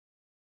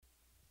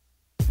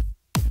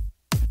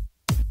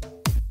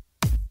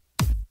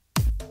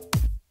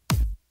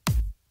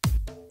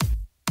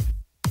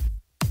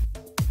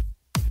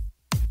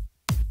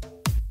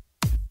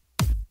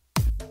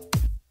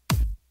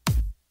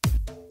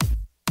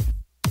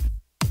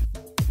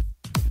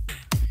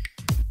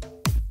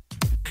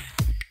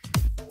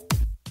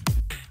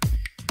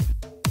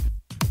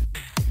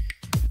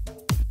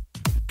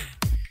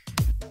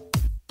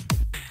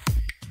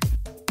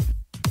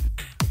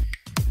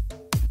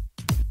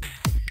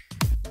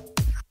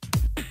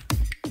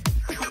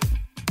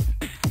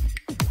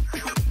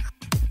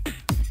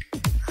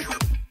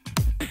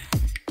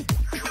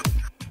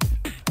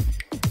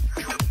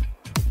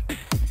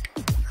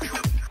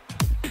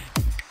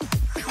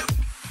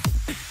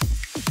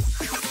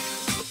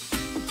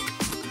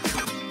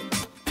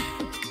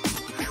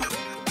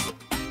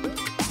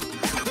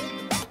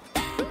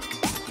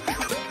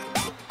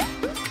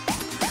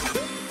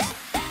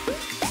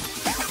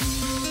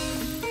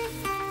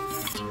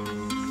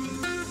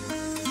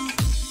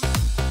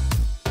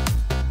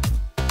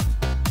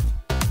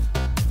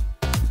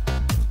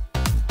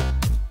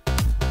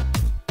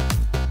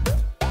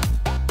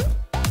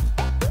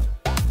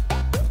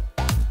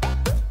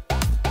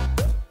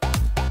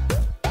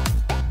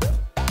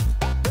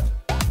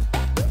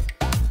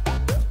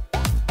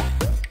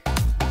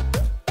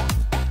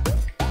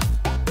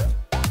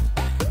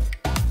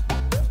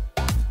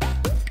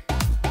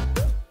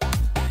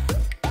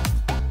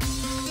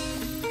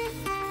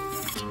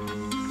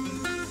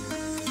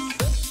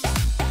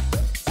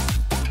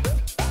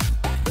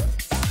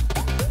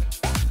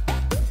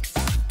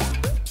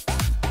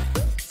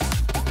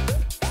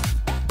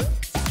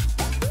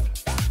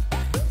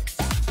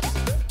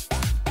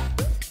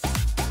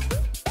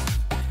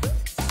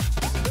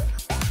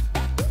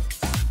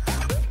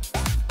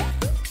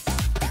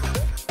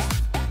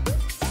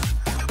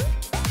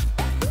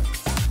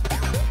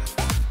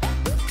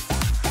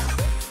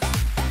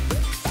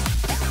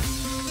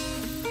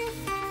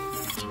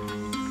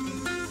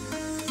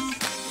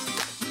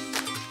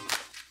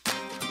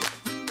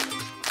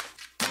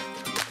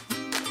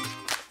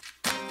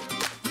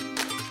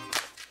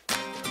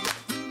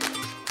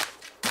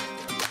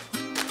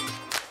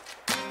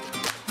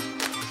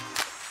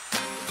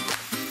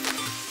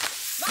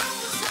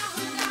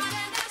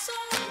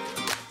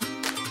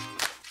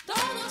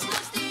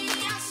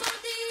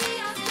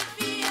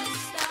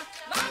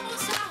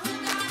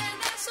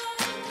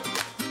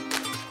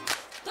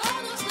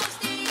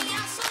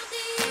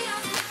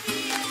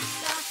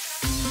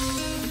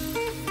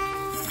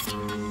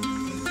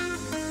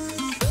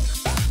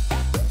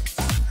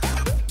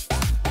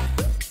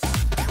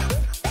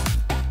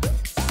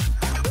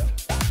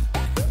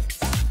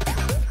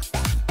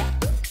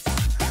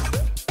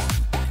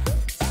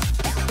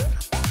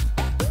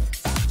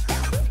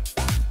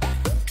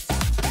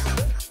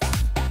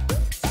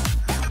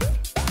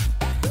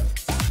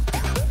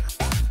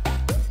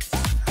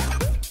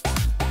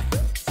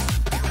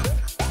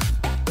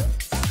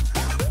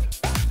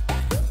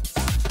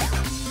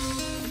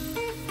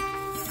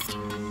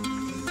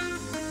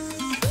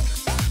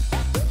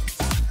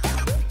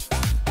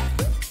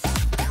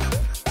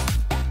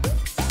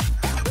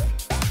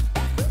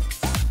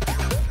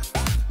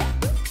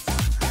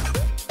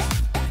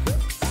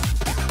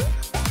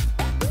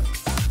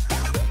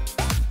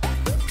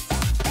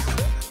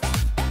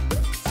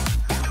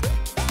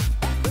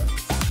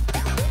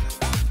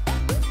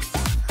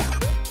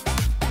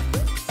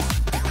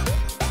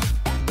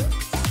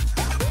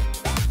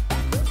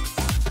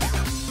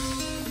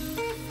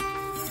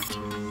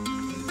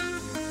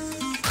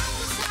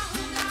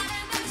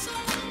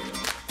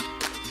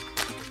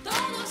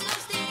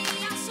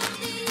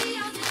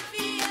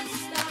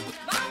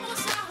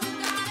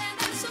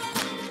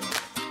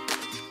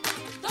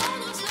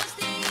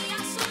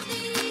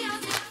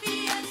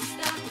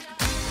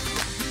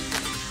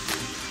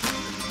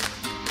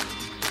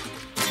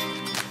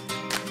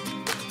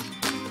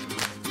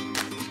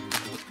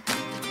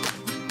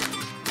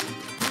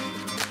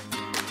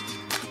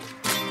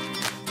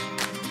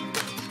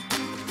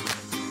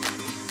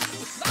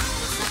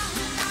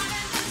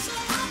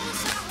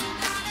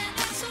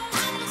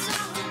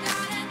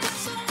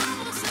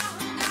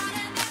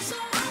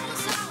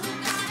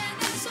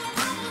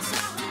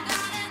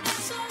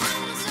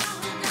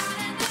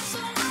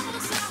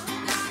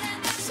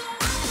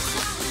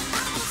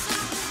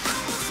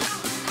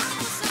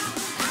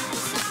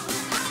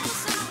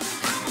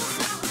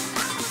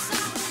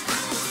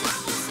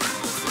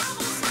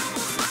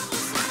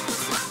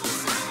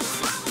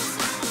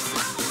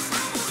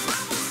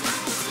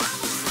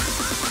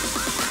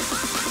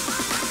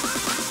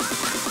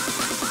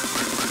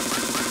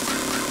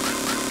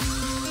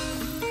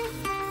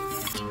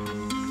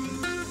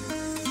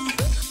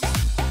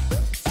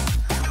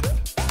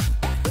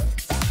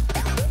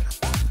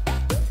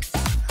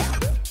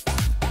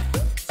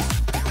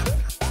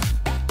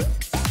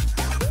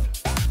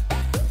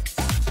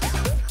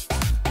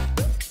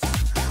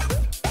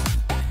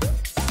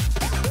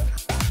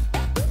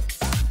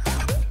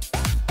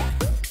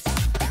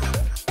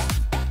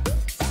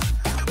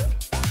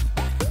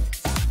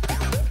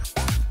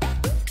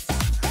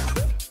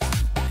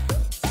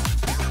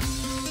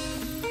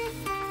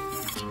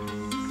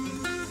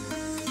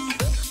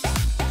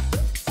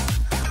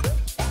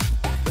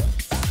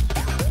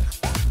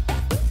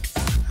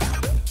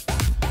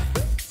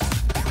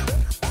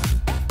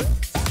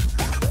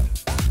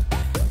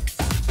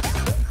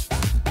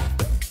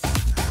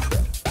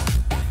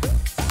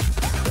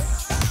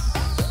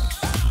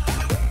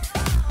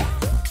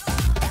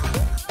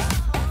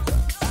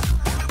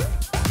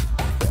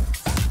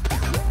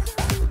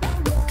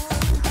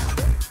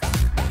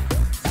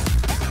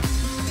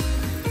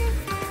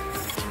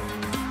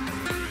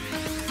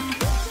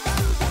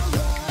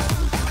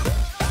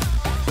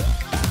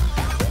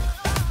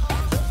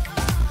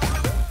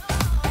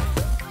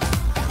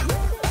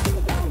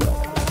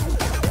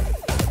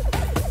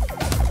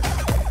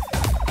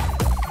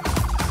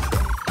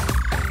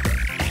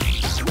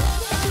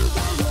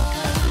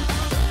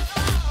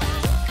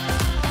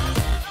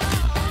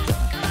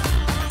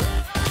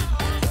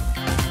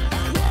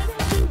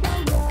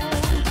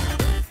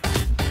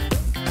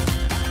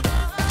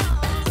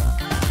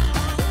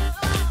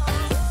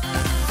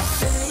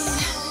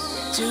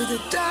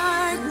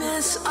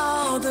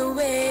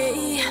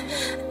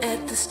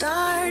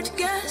heart,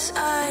 guess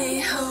I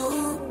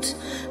hoped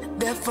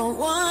that for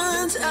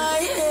once I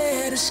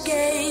had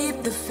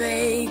escaped the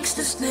fakes,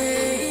 the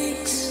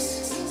snakes.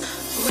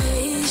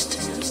 Waste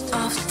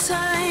of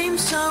time,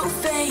 so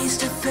face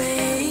to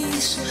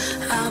face,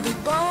 I'll be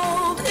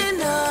bold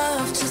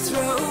enough to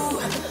throw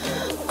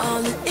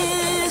all it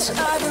is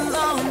I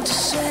belong to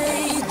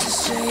say, to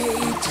say,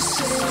 to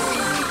say.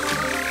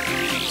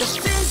 The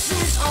fence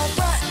is all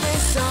but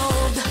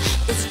resolved.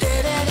 It's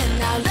dead and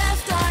now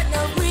left are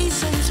no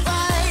reasons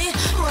why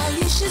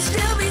you should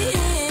still be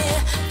here.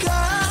 Go.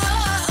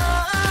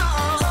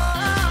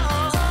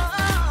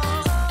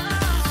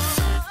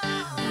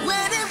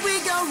 Where did we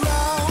go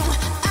wrong?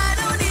 I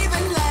don't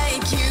even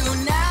like you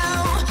now,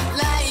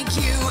 like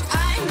you.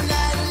 I'm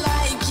not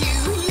like you.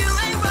 You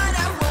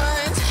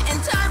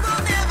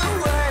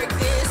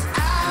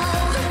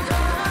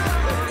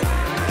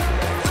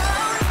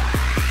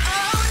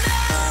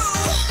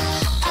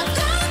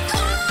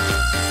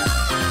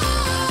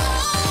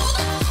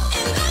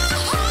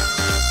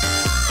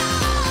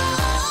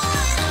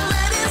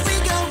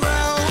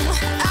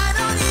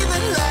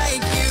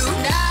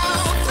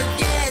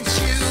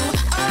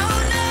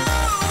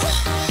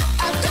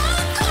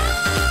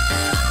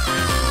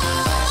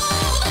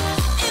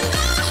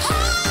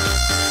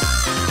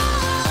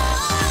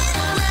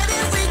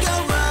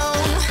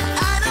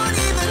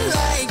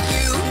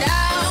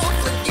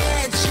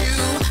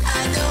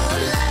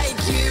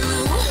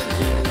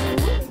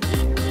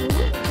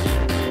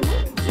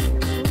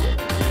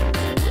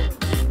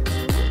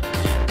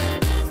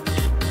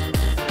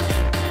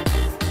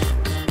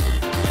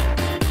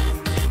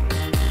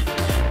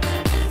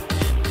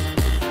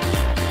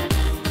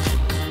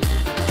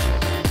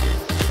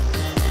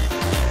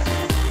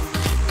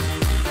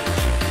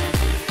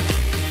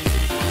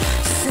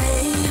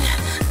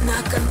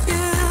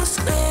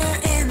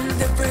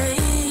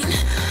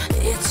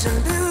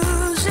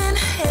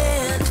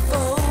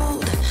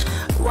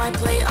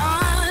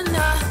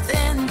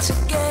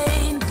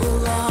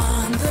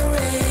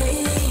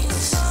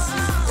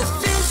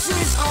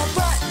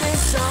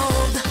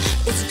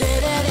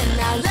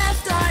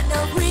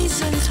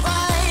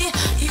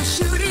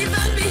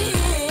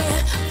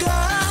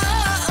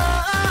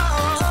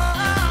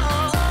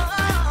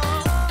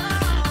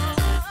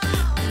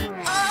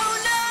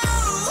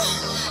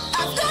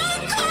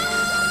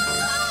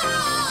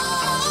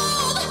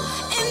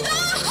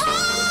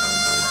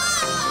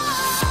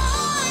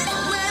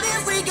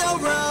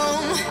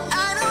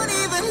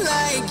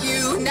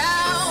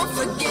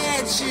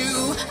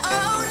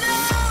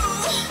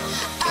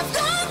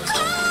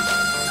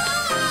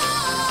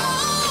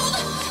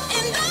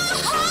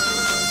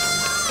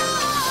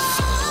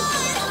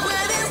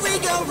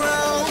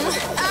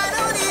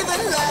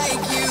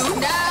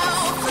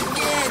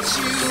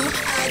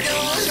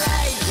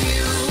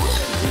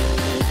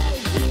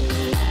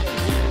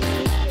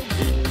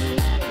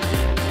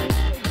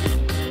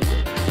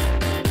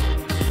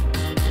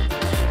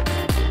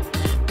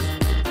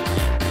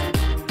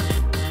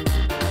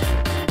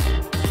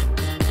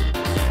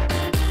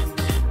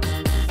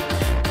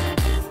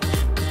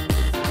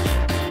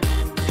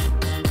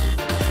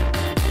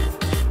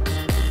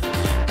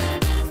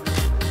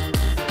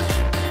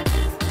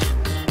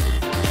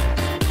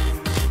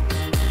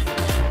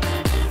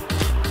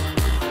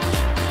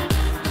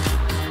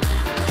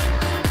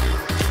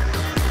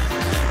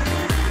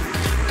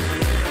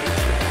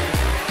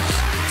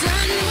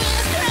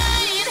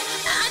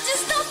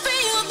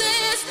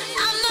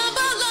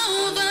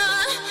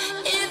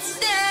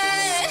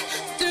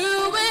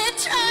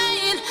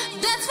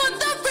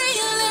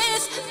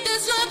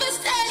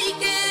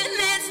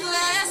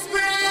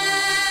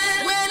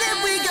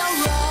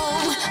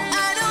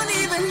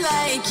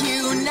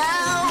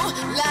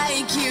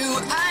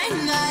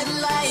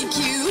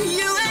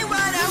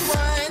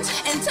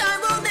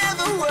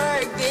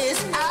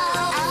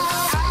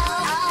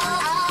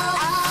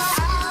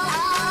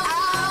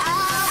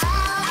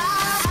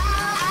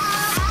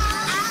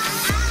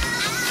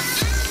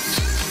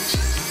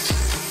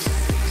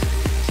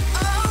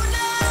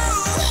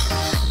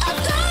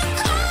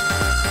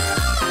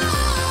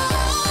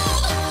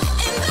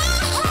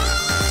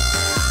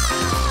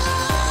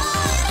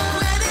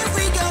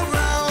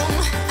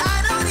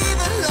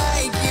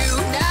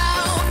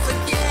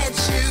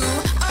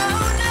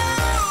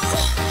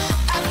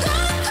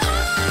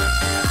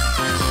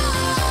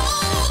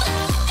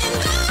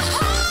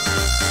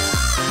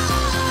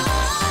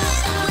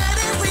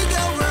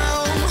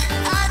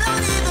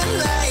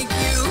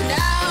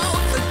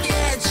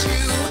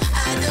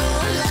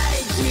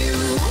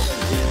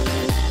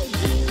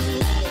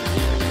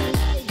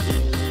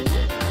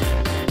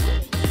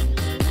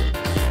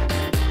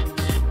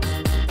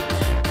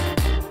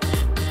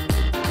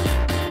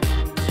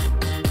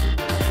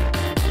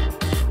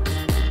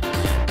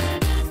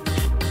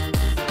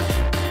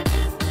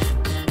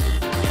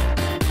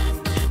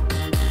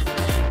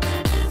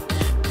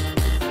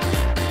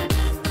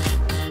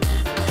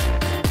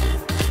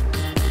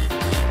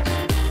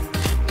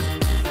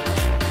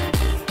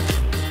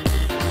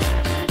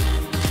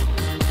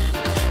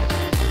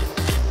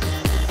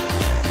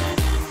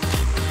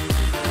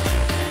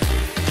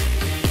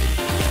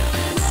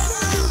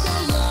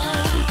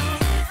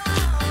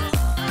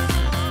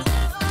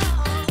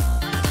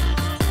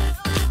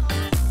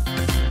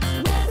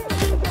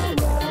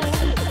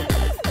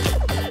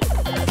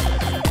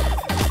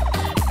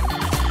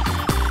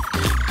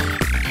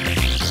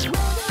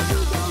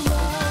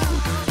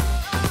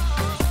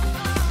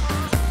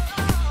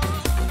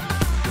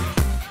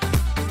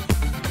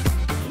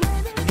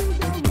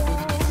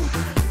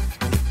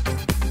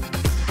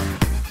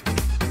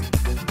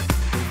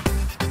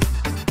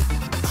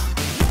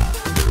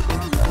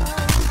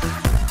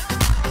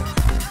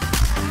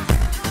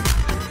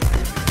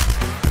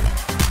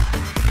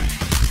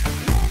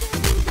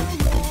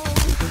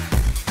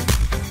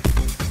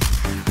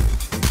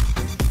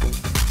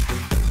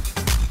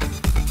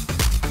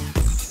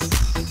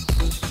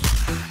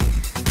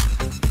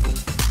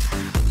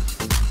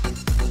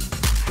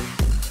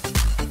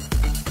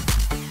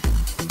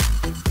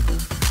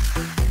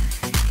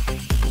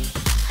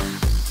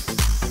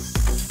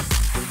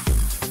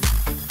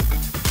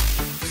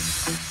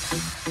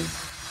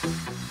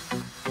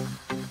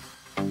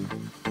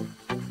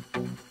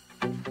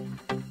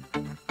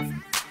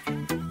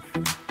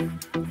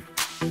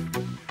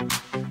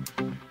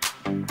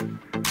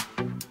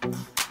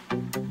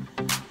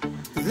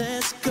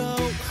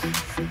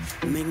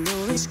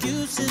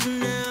excuses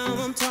now.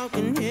 I'm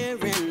talking here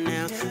and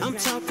now. I'm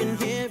talking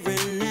here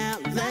and now.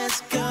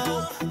 Let's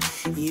go.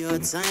 Your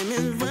time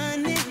is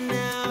running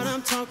out.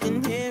 I'm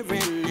talking here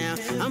and now.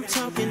 I'm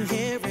talking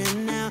here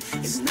and now.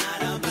 It's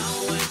not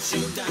about what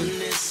you've done,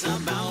 it's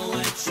about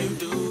what you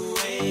do.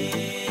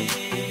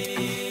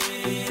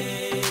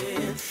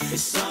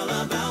 It's all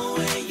about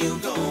where you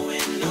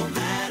going, no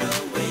matter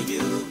where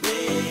you've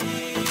been.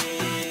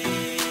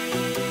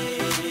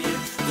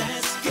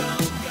 Let's go.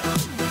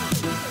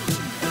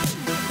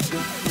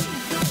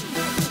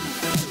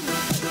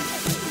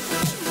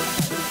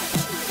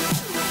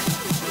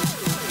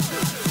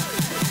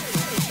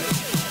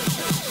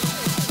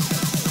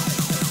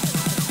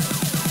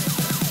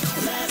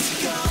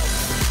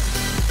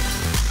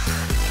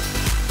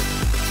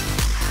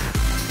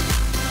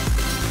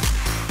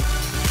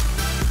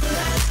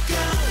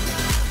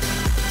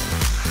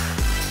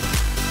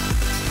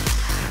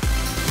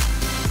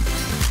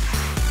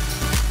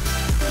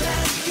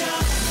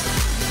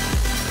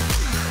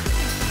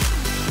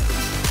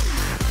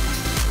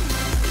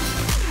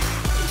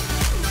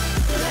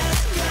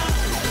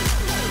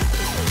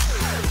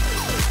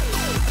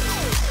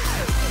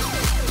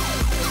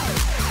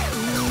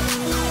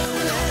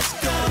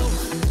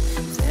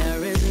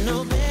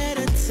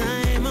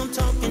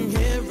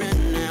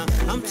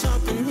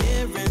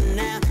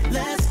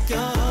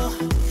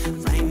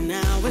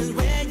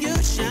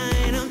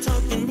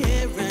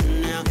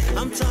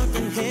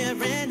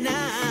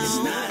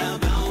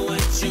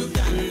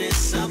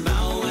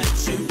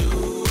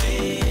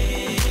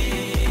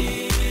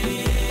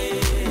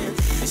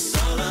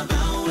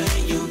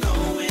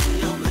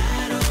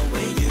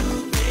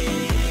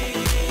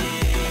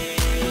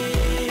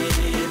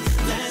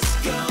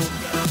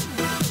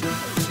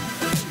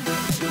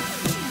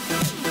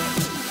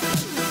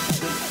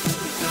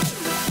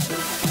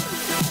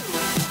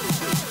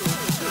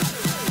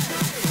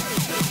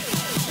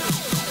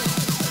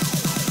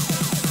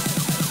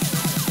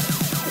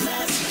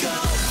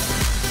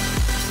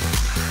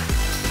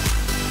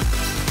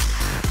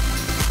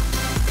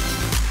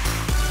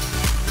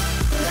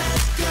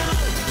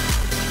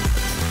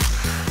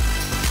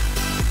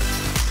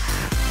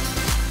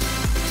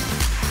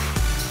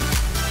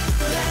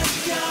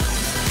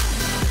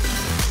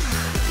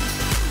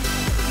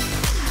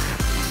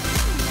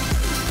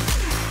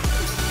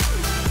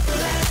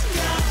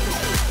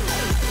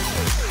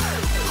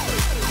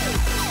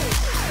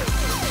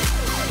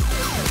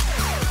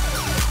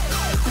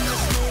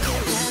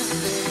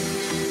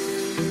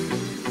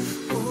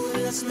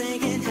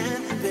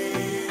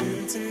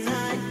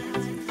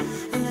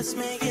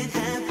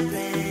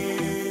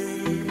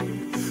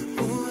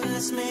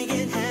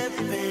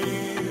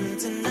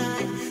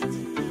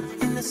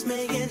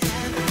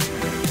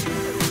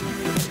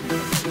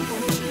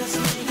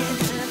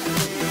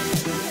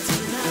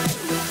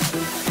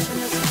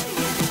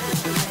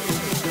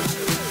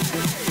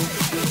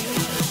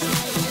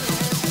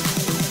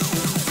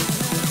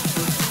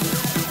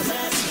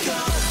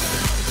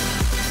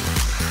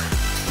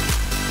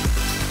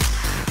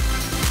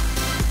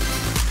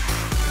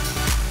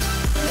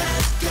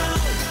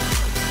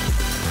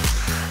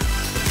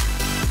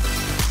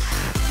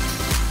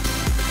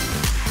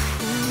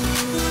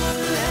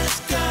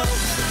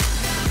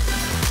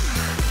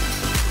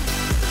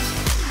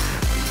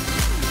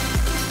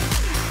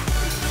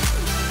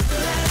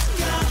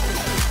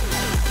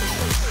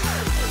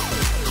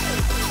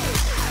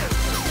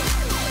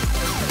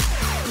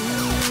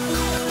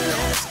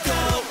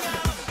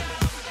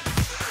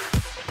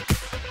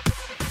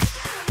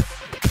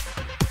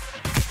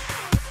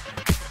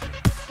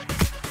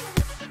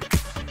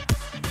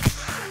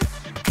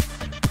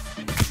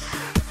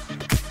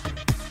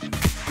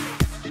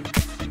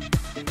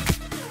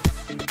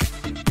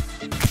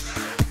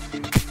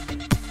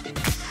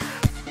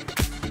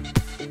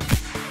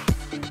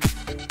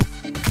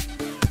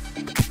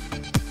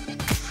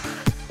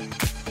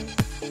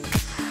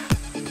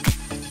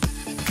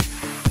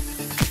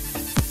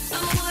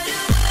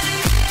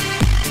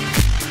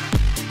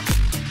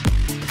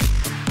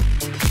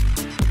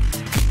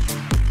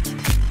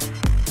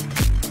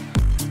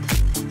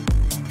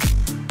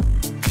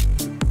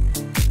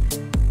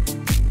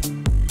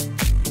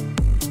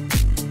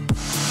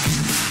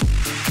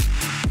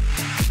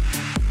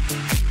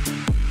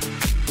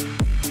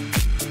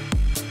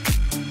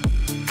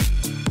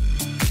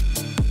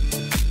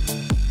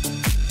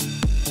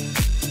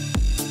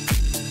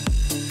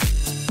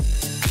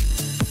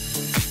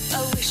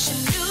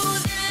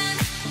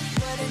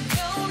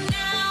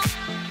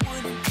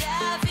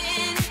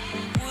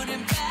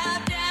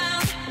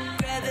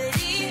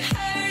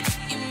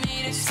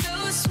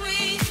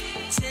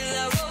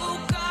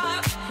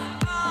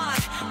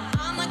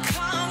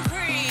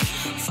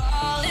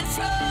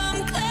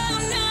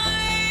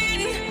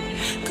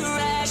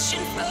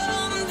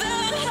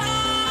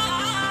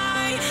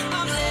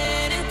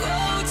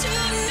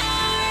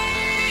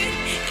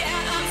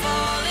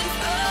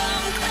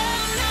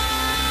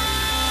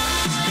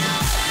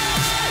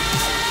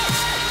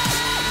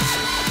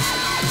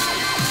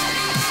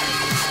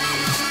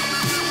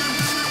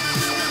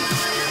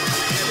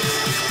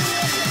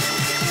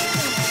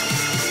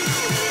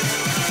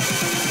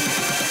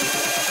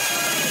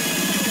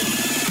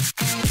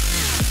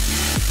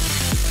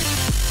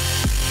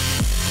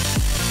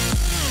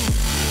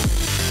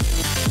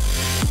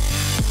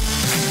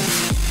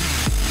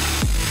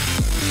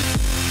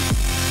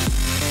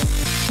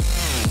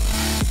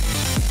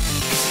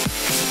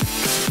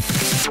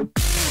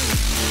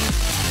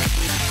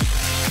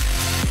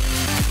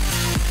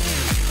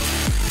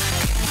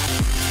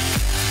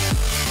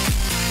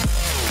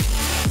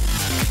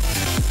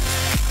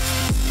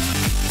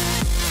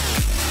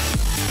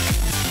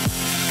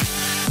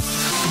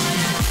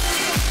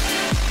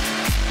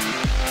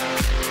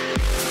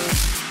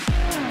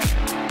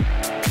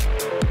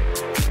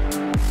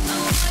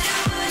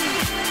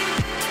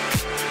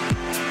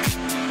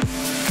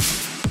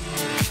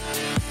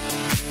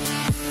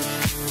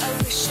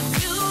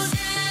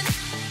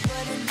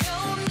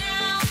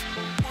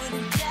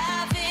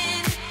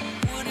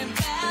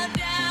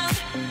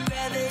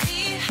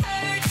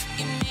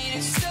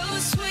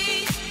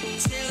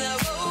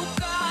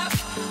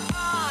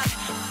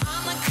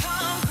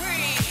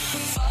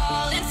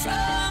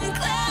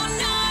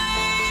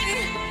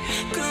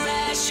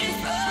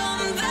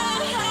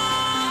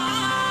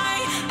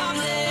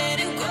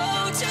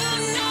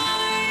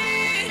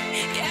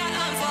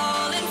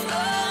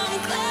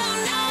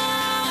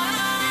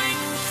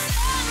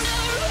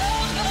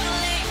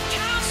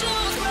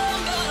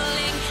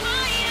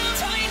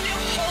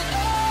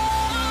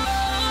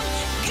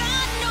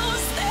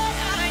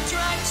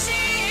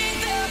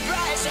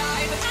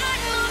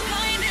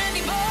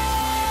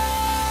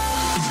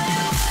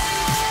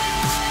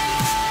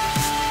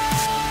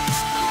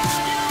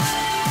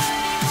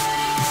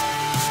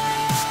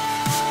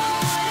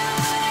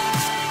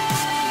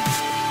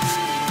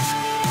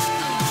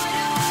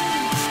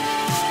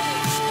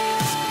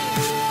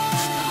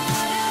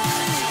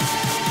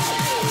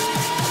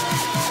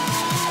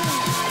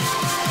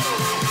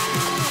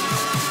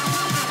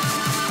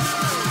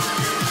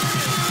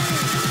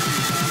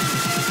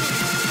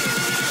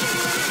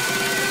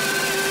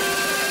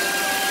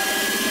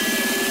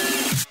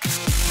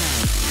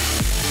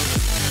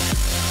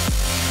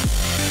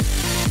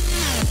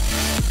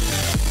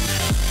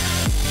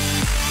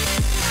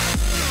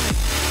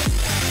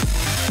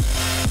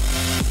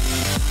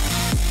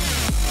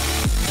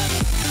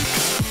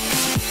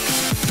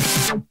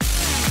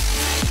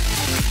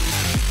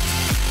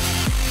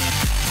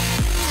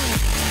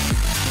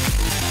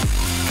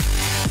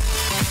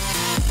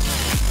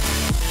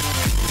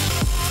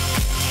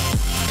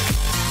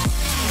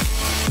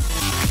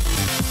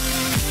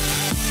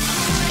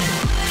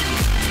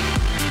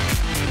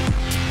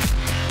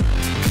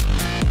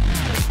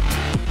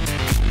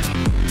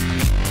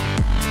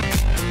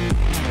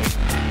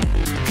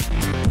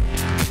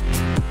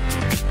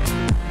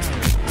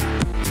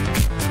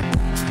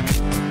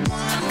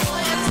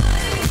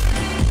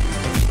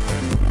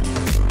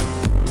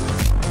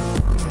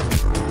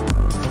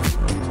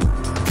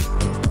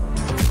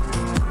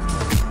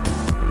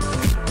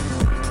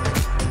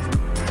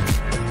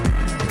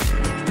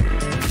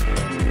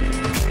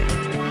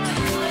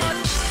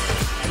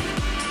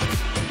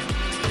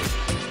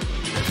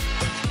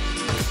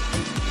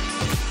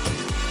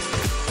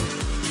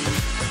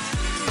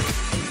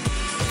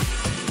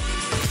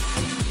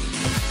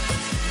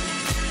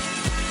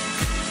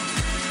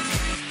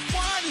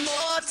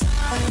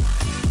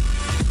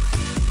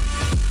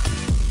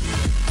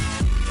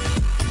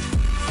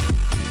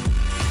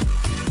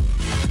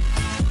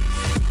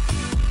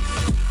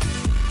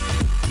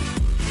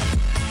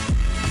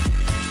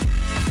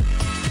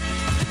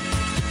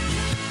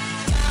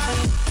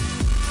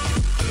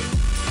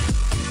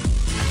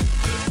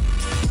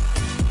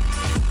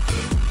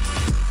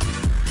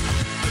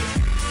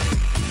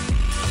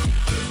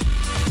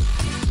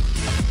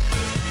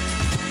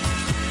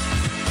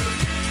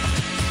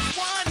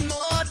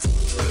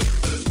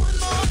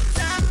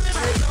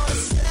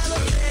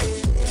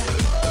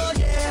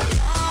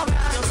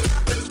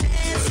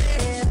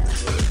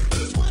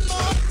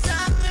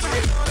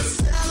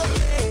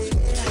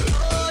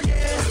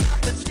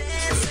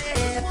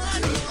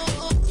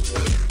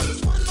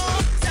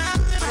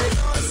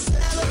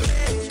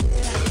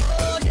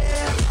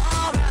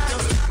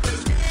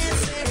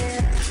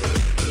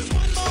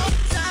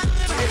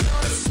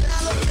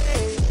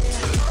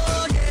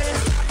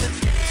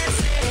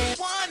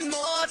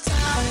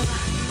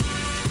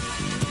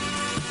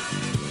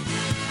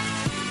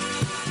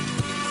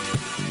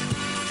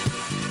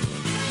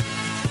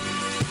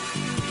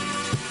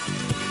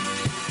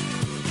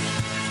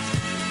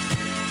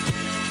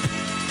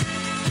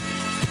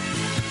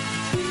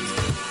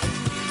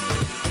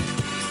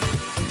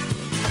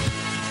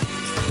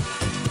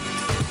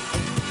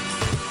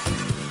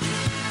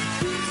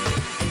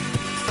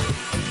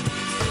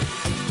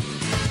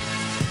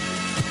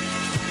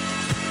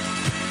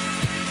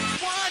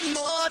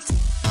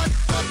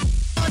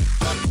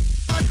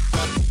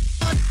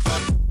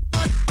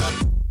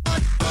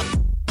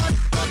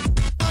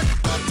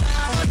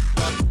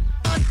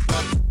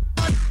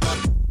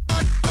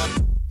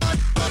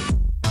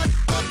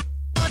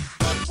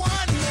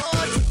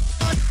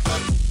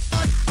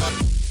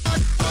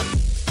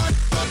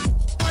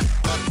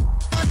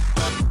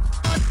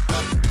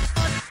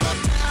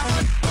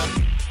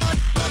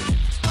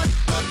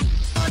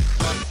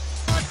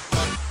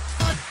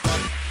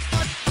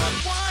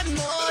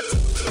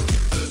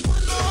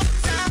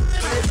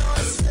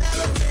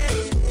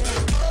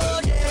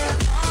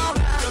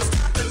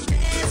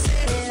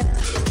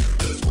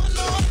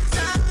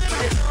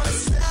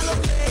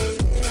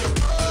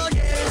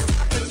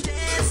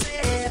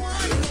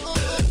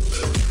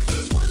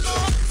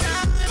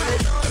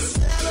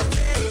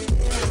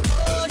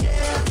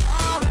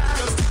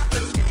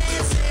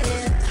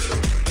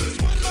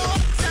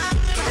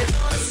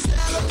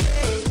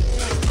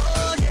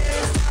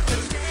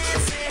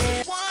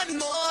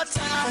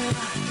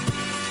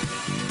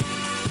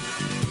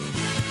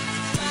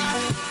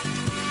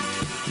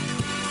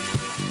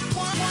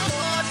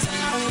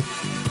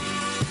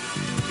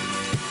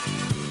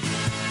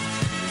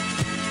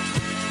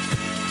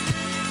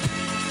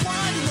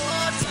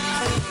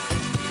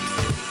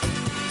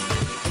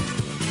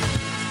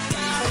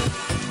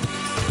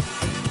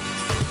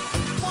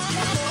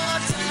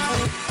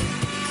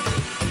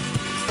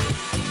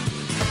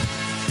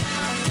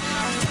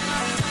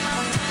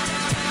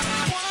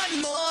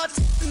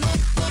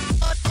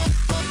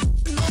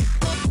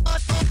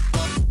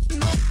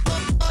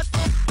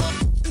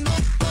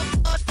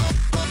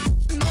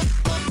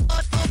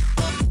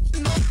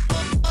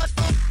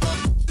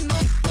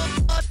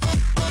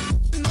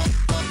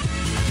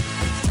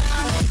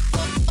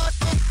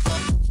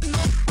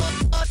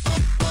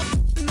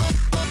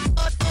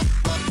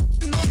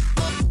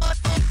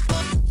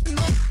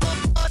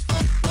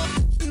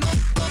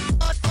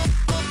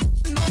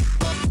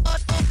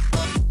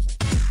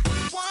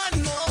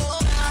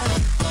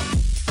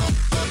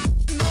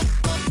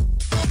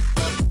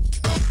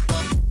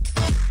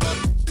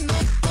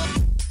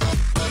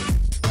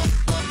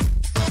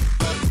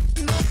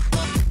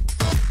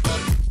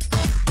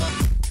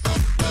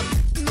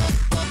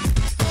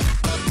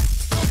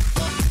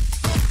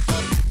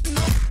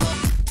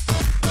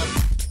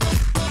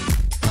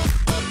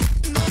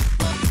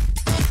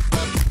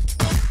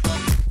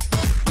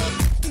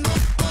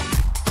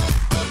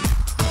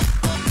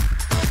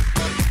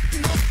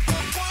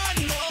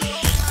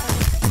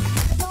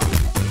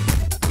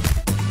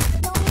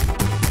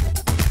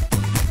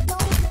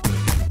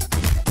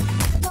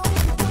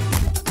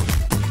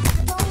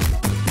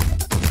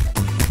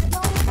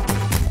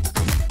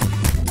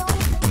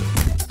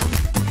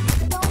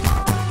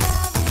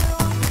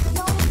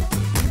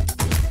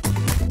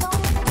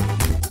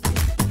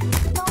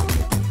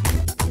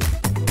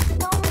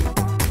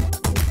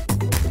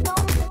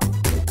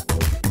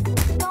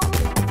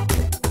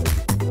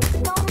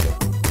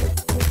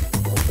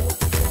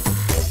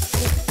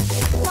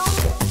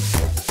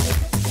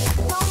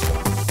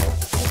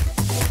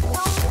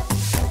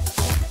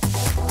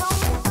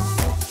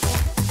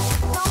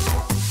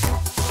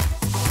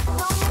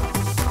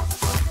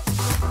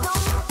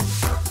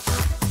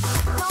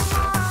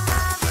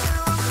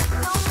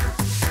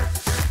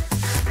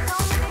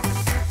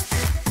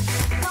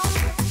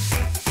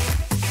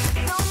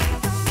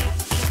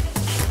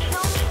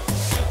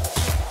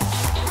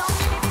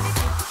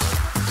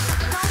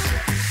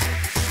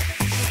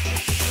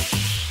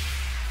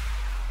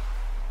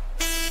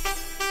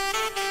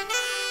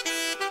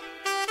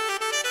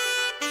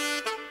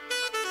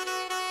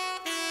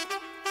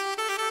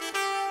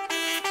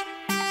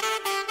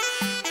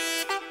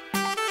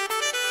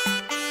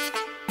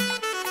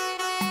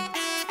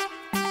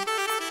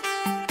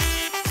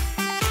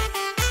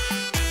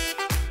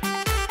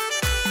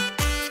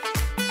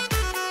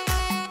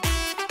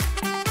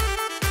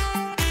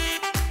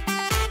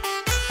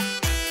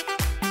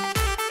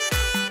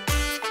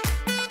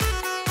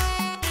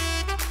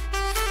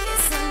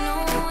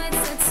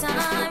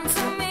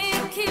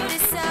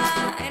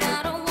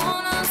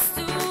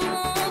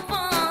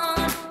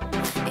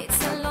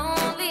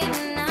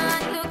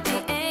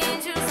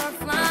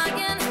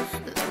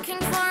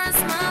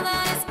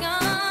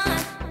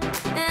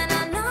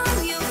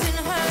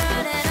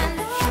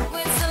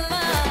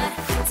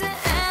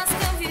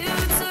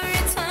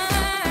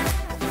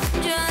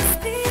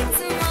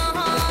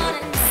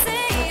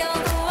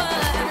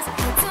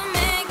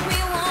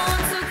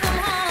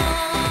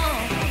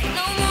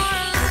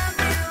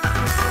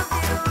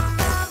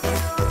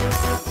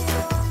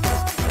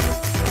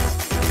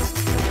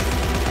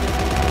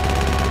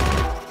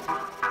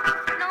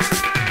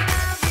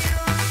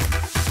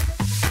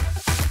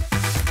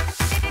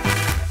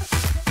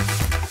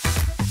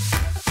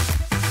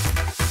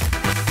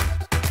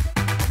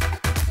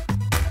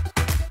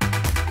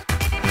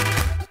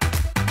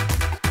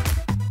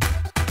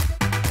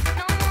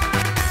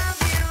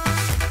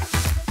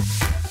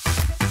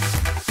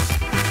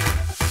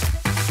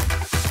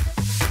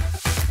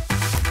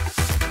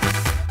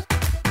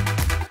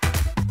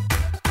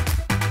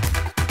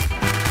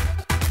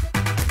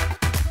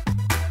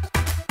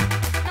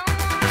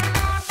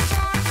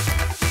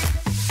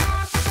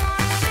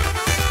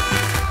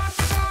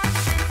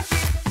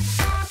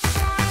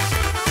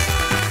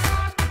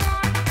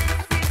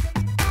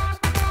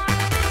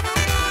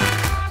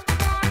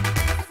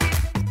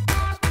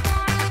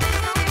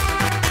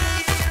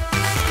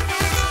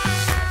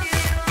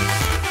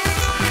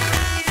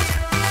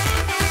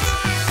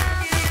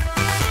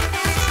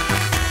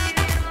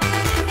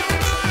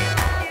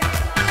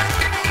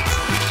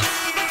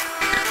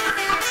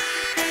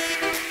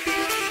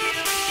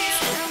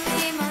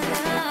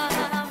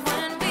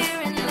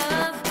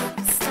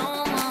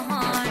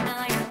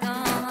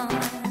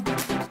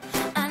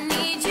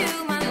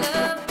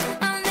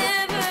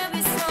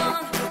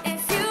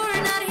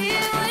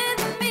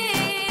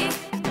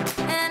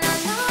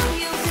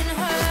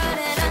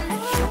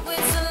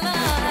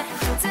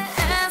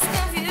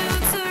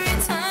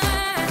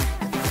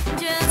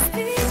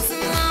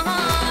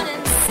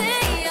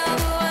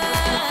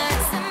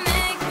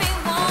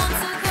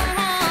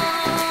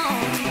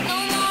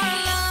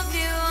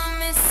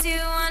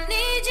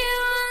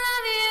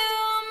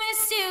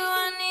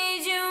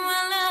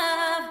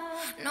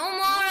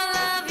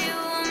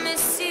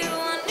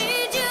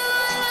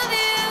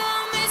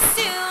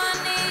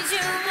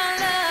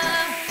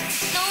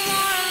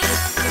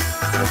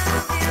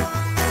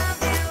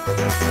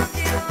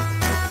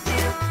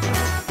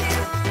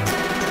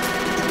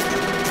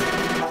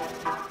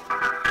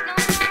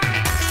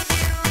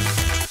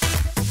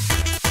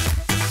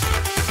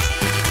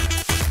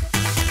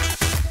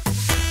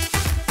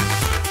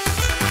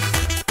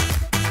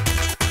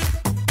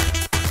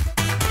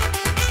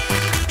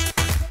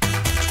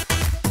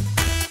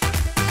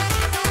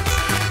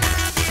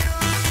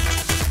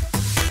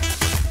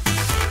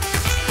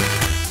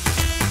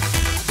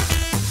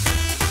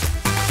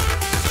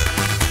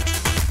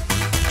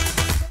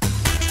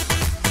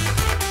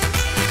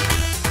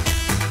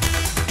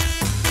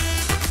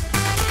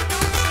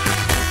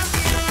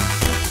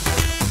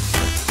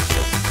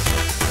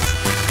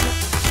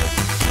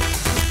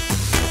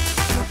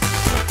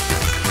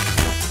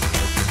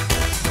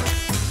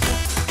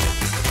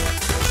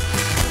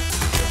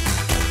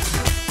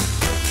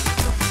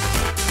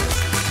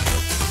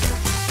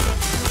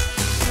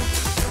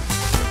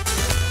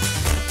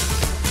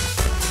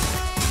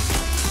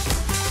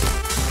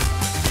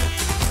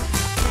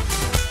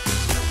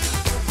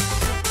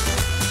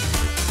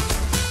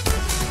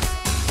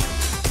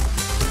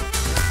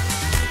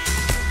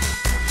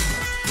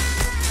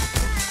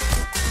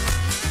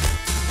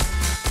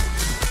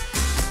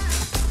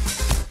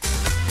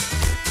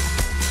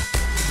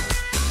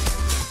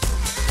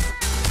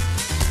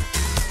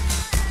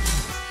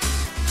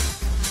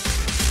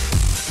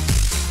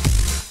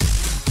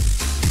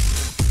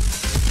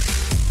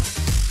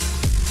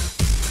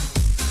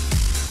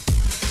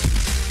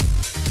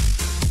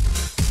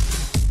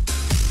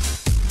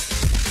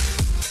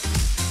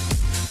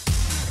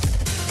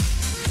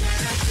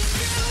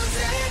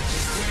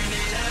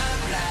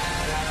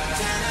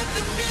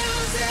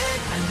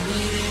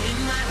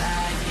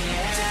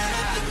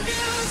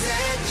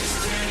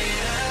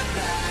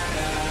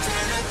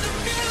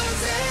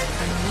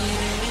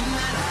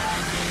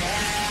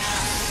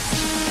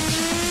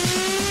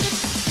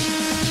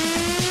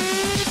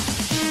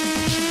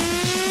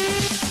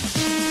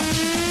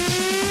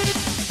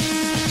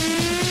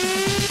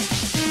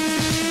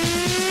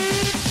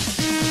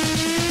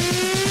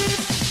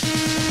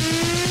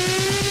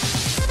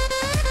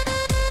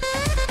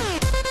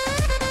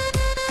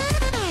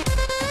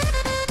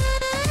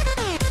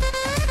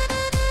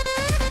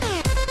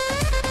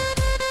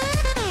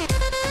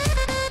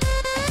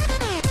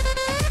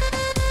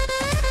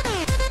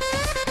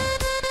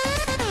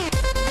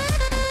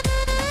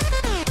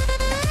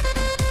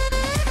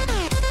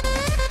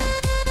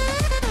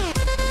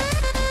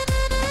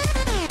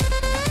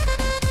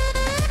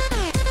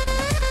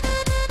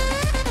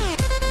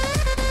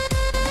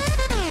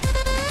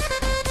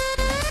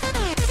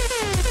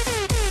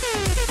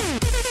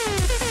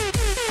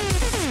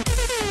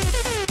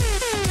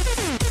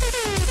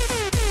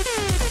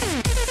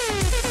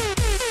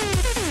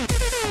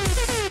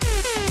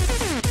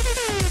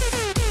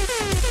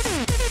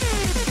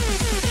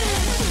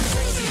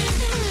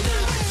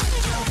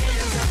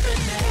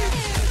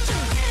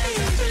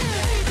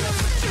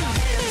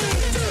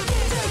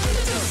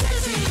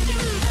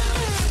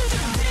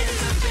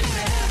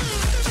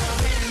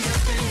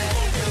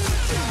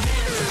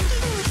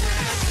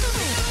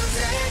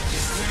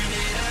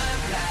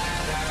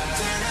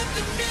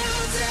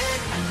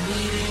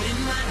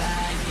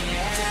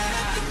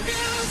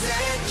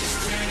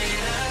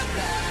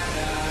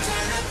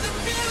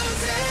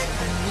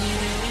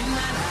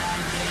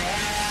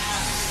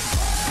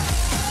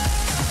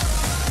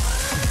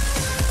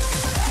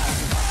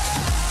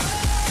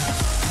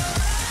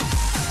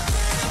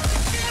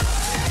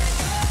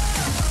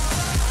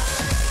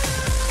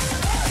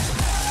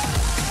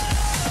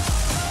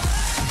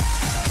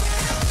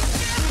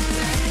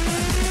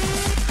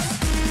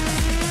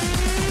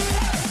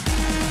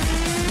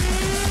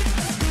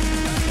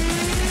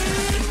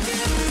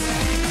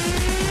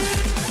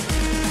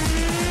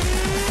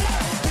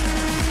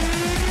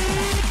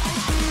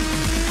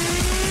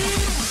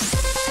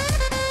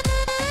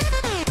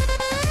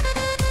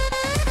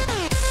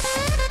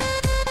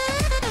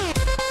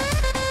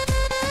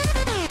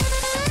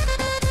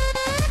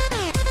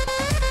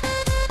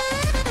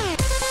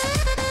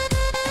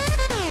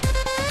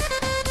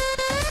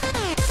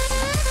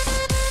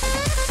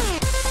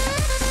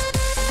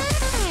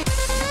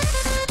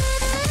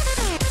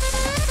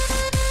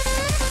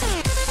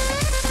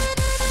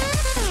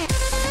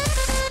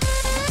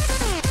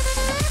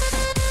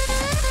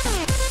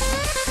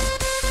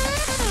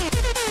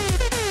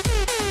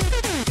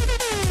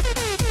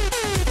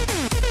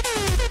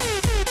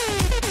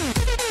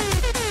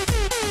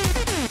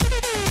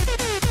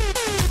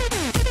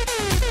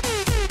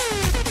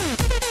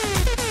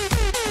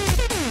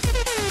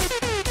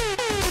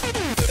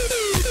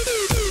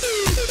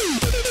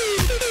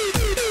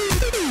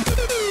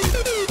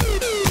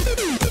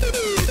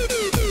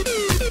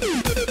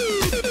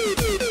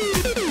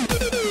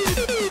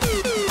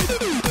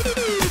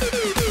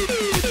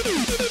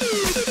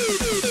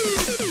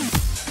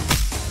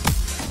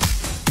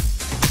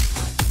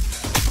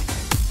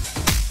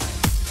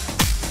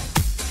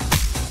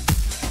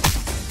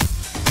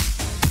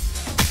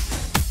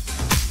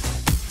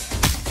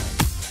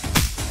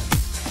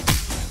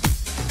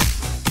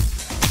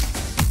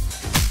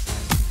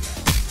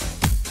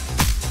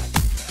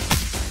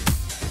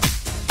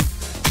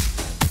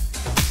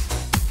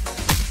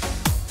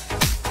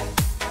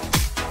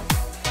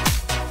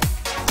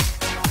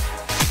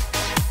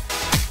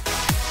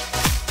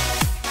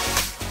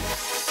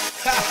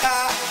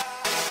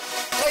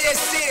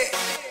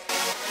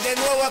 de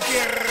nuevo aquí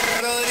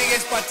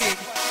Rodríguez para ti.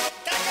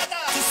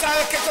 ¿Tú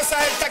sabes qué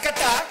cosa es el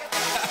tacatá?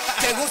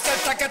 ¿Te gusta el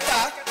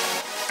tacatá?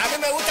 A mí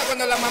me gusta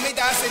cuando las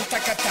mamitas hacen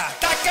tacatá.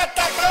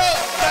 Tacatá, bro.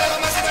 Dale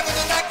mamacita con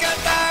tu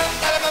tacatá.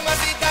 Dale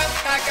mamacita,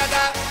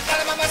 tacatá.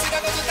 Dale mamacita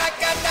con tu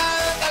tacatá.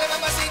 Dale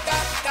mamacita,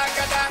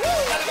 tacatá.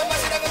 Dale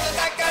mamacita con tu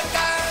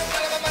tacatá.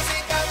 Dale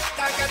mamacita,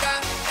 tacatá.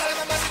 Dale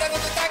mamacita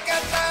con tu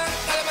tacatá.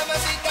 Dale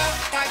mamacita,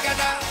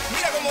 tacatá.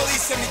 Mira cómo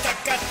dice mi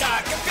tacatá.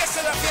 Que empiece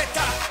la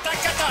fiesta,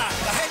 tacatá.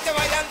 La gente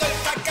bailando el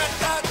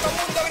tacatá. Todo el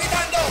mundo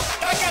gritando,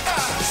 tacatá.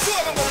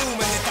 Sube el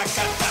volumen de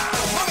tacatá.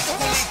 Mueve tu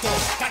culito,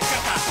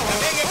 tacatá.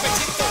 También el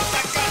pechito,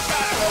 tacatá.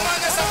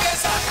 Comanda esa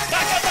pieza,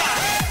 tacatá.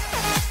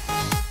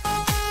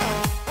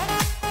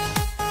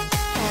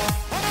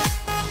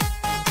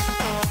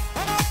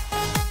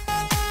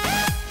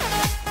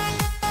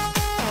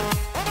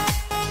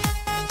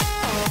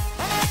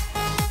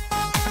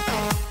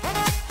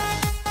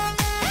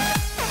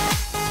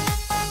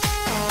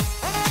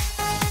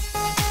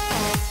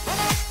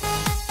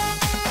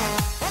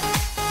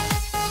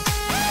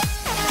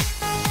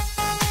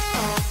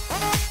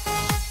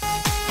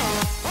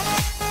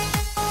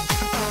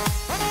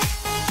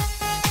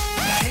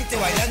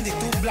 Bailando y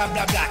tú bla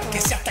bla bla,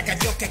 que se ataca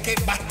yo, que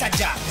basta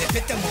ya.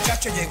 Despierta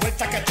muchacho, llegó el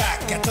tacatá,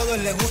 que a todos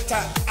les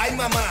gusta. Ay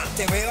mamá,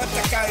 te veo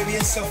atacado y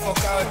bien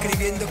sofocado,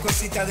 escribiendo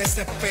cositas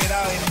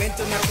desesperado.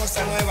 Inventa una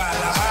cosa nueva,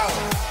 alabao.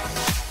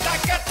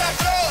 Tacatá,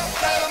 bro,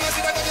 dale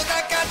mamacita con tu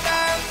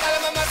tacatá. Dale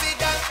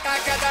mamacita,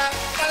 tacatá.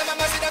 Dale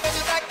mamacita con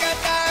tu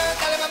tacatá.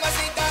 Dale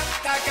mamacita,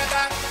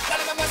 tacatá.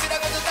 Dale mamacita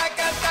con tu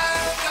tacatá.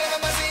 Dale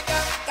mamacita,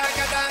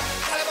 tacatá.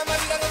 Dale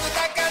mamacita con tu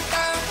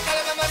tacatá.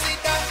 Dale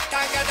mamacita,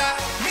 tacatá.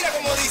 Mira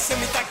cómo dice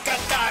mi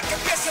tacatá, que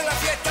empiece la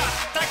fiesta,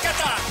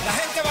 tacatá. La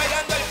gente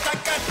bailando el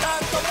tacatá,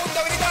 todo el mundo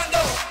gritando,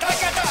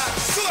 tacatá.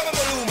 Sube el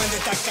volumen de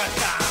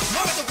tacatá,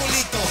 mueve tu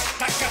culito,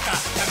 tacatá.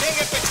 También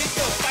el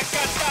pechito,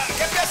 tacatá.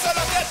 Que empiece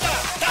la fiesta,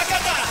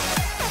 tacatá.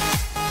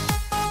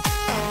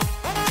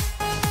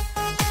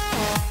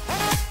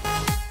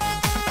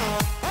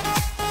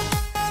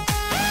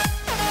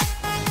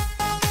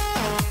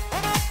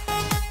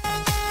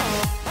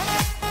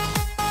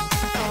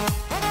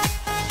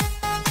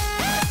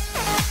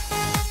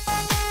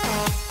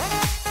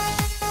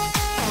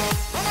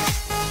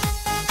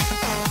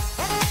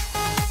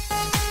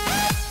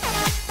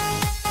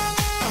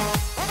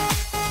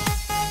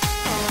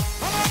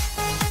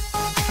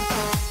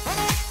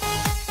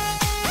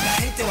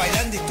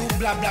 Bailando y tú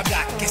bla bla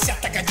bla, que se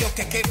ataca yo,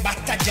 que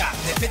basta ya.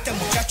 Despierta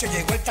muchacho,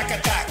 llegó el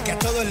tacatá, que a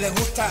todos les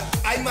gusta.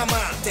 Ay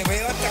mamá, te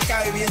veo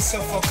atacado y bien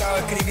sofocado,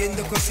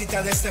 escribiendo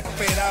cositas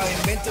desesperado.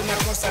 Inventa una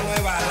cosa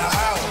nueva,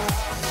 alabao.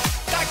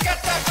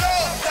 Tacatá, bro,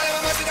 dale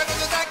mamacita con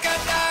tu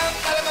tacatá.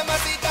 Dale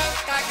mamacita,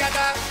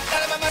 tacatá.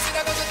 Dale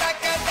mamacita con tu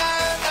tacatá.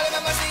 Dale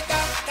mamacita,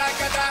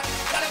 tacatá.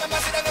 Dale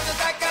mamacita con tu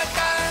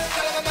tacatá.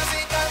 Dale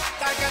mamacita,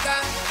 tacatá.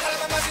 Dale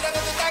mamacita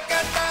con tu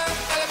tacatá.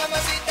 Dale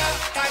mamacita,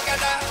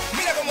 tacatá.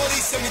 Mira cómo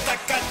dice mi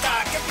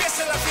tacatá, que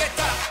empiece la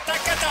fiesta,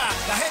 tacatá.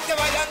 La gente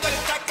bailando el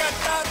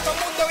tacatá, todo el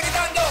mundo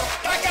gritando,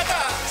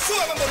 tacatá.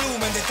 Sube el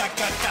volumen de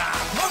tacatá,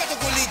 mueve tu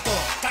culito,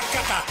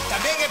 tacatá.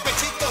 También el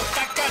pechito,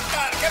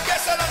 tacatá. Que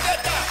empiece la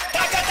fiesta,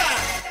 tacatá.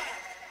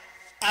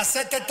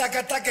 Hacete el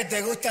tacatá que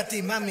te gusta a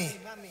ti, mami.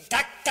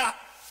 Tacatá,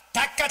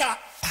 tacatá,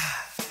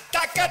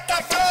 tacatá,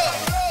 bro.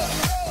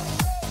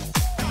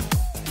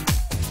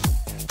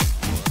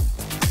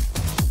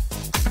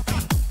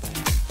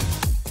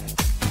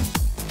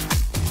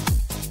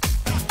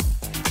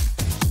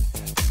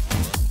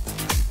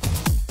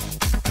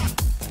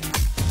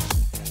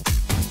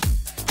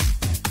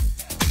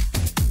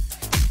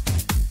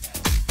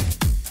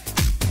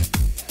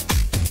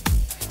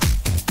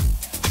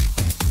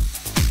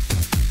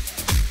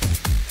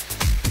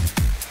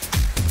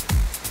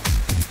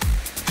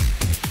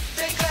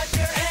 Clap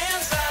your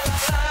hands out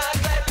loud,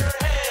 clap your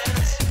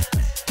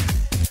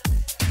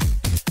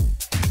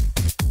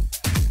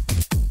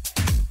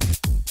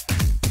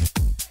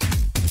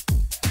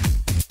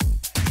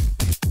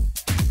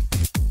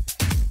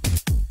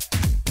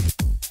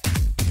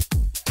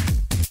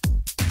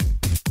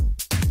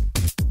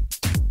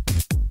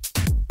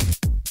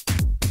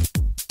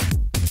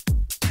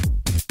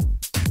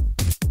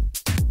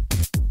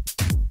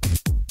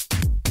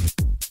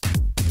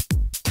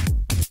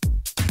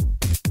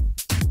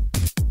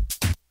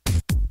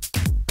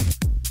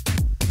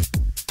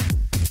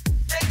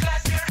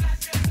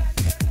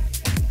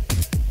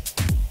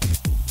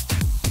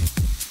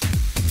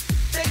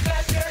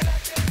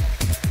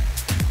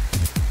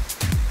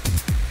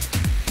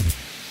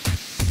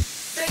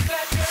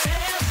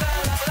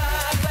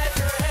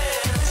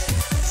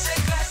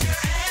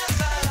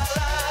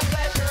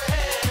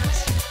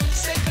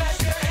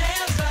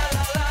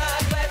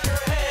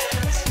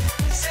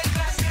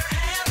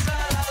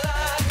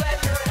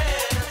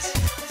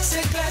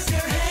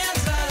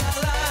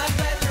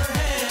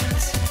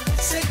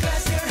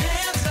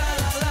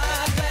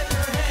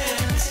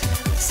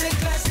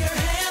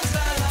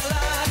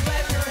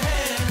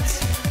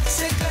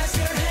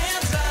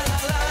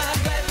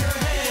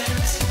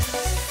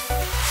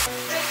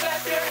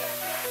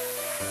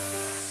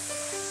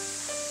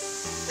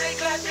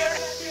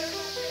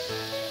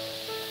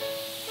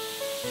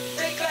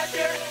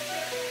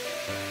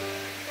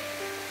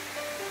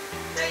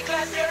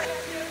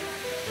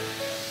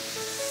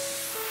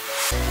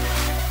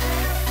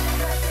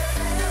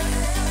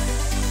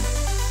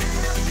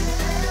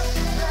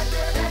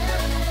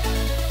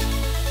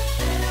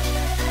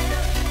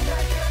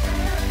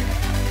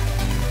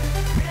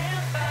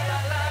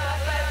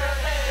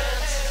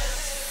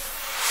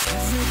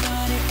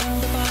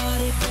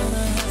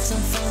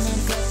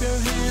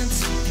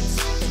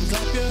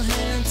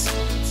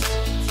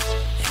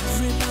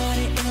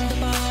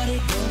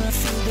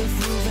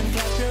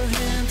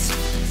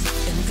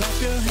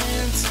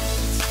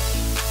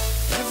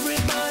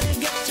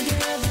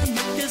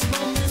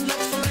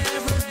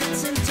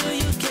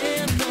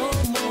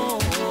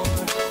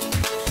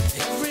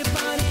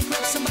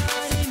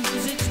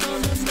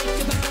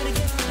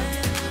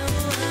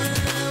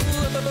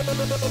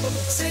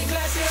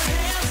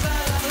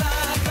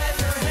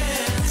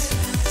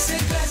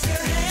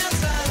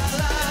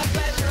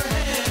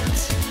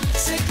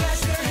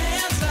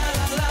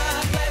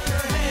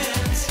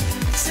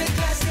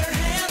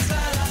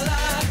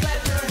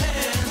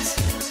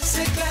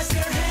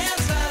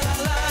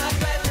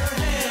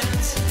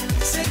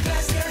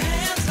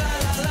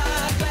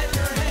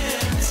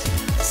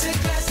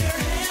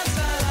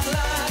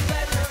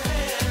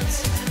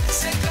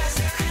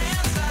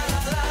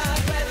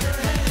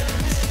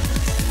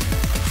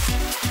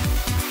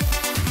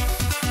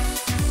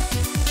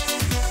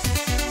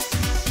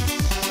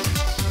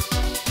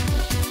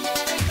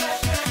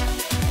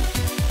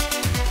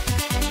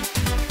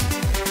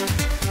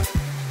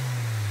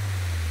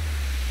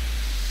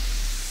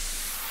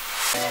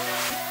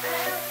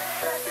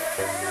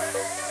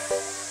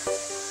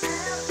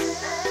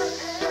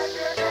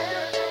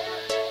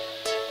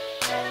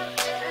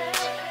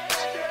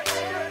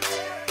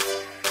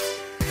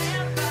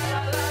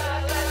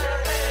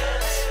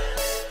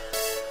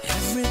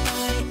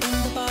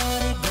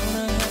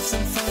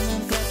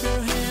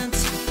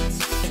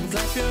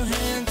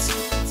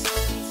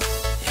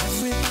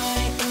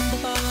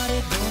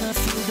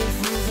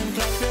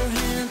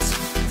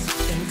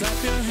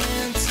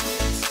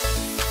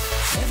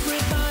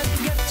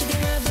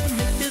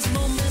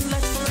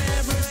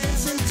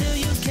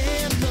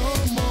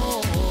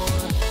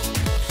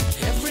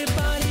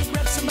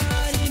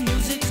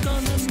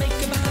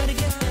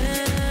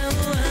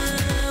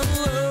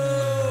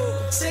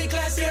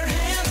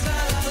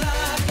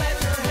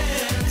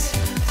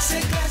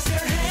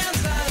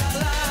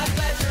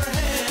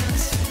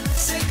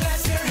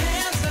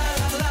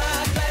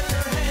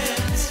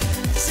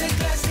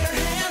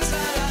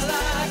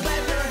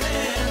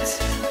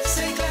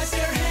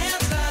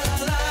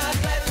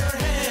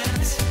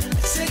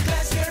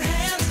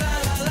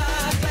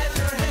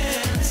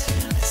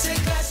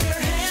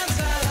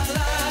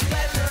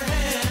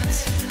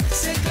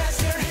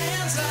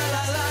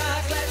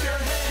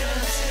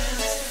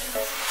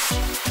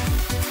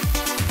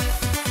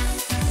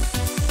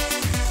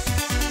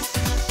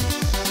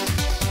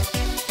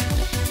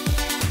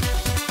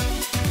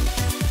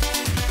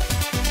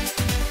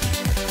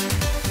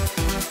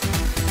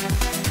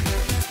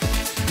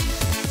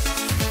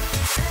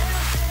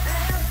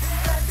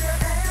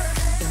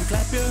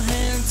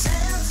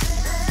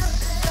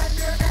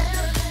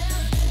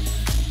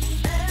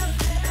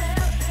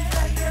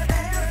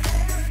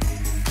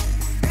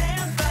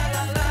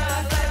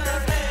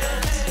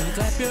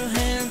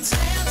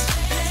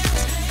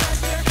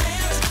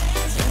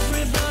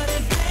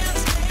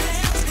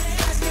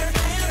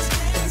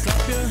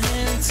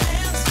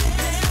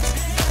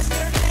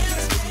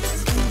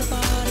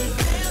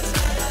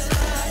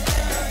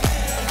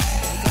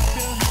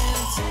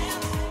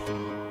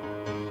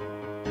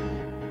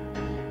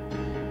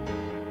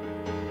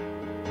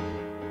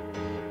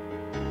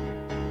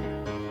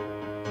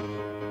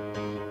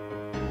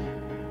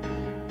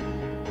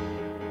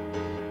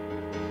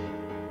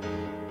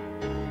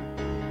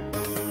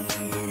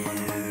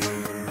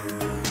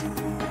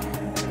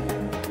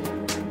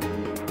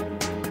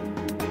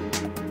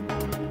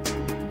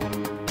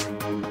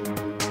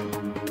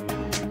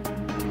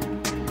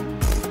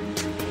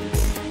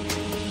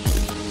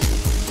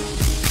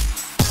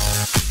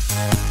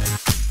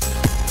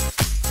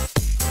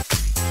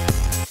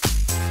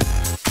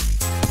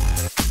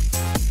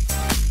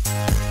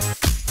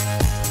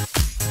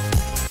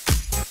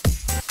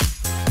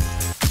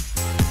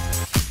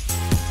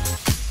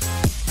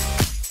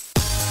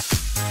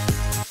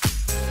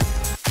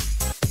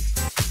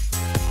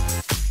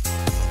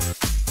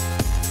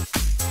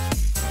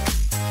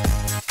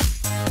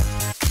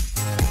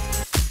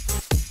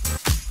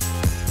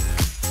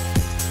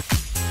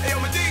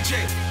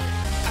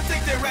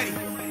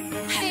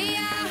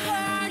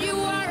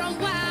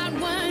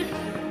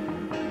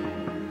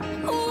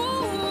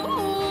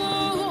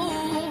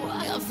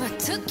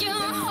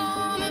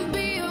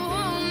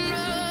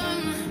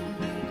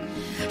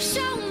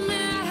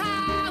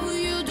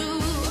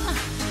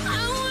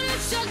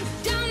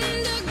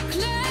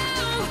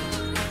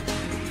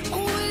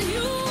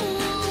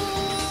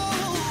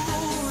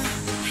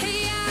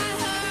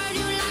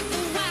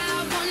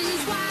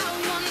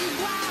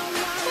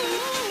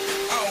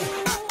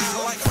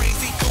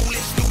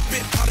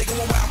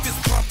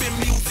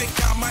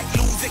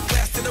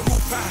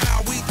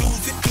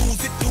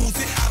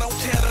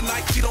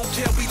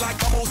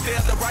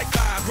Stare the right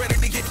vibe, ready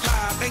to get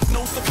live. Ain't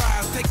no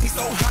surprise, take me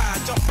so high.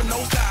 Jumping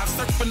those dives,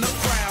 surfing the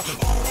crowd.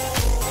 Oh,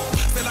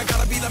 said I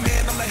gotta be the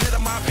man, I'm the head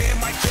of my band.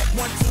 Mic check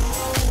 1, 2.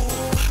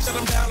 Shut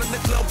them down in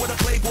the club where the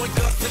Playboy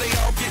does till they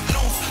all get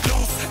loose,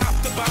 loose. Out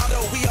the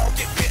bottle, we all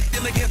get fit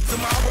in again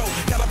tomorrow.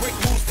 Gotta break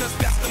rules, cause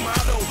that's the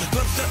motto.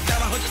 Club shut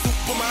down 100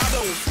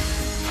 supermodels.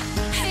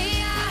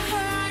 Hey, I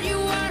heard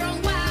you were a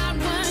wild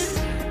one.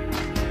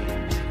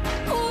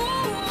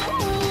 Ooh,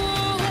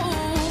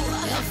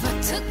 if I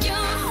took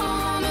you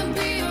home and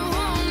be a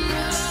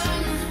woman,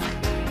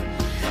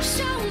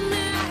 show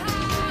me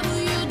how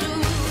you do.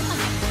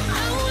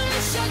 I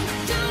wanna shut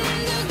down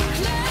in the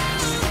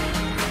club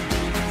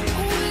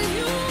with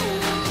you.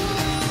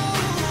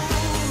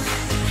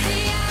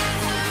 Hey, I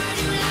heard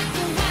you like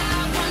the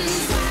wild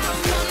ones, wild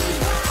ones,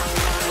 wild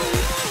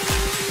ones.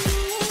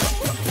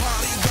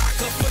 Party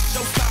rocker, for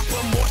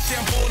showstopper, more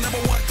shampoo,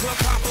 #1 club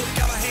hopper.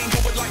 Gotta hang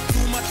over like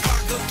too much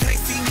vodka.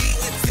 Can't see me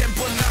with 10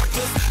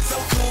 binoculars. So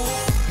cool,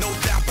 no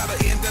doubt by the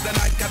end of the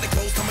night. Got the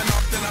clothes coming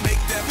off, then I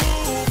make that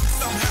move.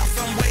 Somehow,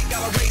 some way,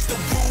 gotta raise the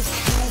roof.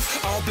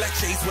 All black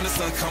shades when the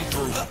sun come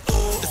through.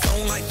 It's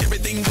on like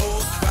everything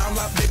goes. Round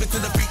up, baby, to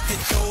the beat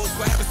it shows.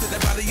 What happens to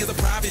that body is a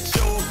private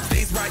show.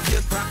 Stays right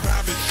here,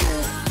 private show.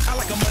 I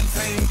like a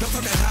mundane, don't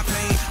talk that high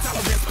pain.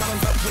 Tolerance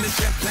bottoms up when it's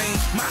champagne.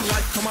 My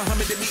life, come on,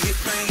 Muhammad, then we hit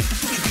fame.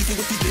 Too easy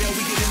with the deal,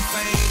 we get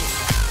insane.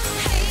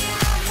 Hey,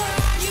 I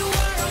heard you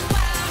were a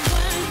wild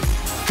one.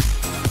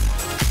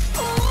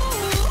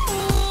 Ooh,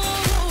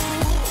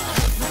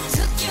 if I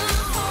took you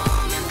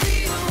home and be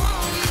a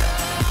woman,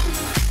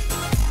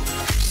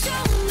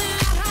 show me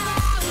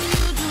how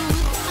you do.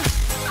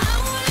 I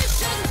wanna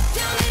shut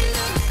down in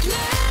the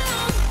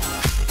club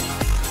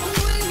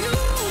with you.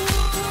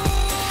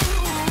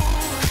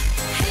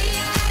 Hey,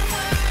 I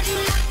heard you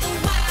like the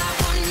wild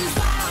ones,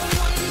 wild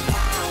ones,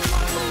 wild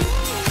ones.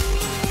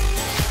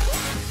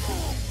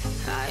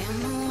 I am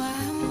the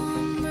wild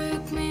one,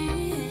 break me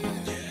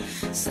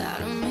in.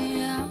 Saddle me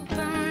up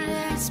and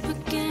let's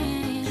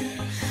begin.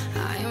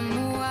 I am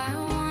the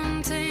wild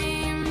one,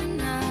 tame me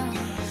now.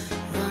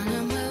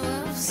 Running with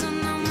wolves and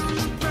I'm on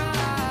the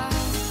prowl.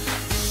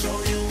 Show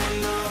you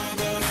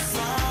another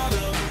side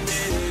of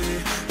me.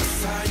 A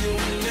side you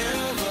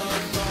never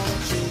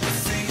thought you would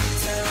see.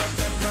 Tear up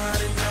that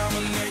body,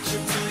 dominate you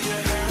till you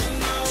had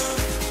enough.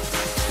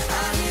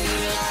 I need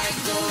you like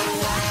the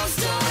wild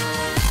star.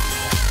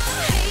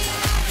 Hey,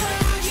 I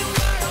heard you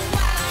were a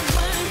wild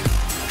one.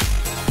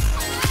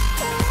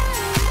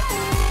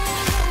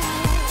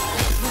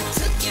 If I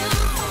took you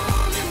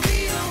home and be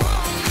a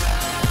woman,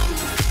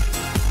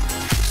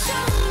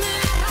 show me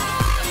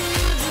how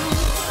you do.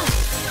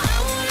 I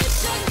wanna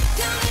shut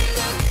down in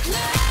the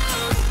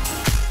club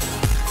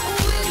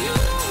with you.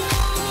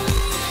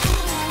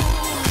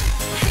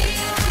 Hey,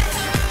 I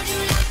heard you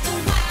like the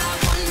wild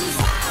ones,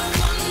 wild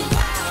ones,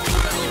 wild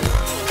ones.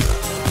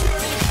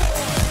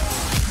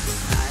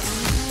 I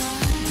am the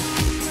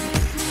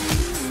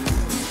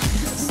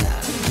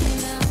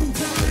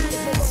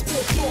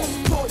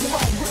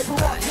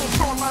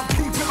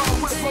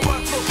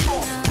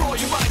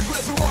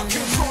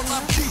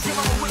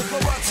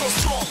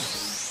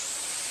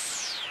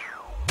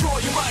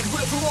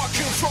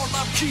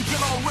I'm keeping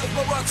on with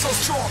my run so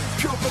strong.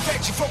 Pure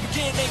perfection from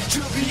beginning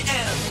to the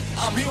end.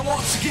 I'm here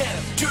once again.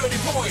 Dirty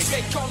boys,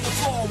 take on the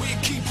floor. We're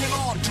keeping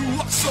on to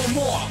rock some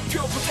more.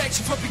 Pure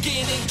perfection from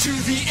beginning to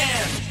the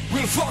end.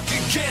 We'll fuck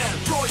again.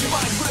 Blow your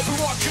mind with the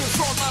rock and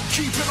roll. I'm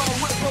keeping on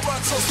with my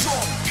run so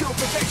strong. Pure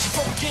perfection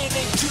from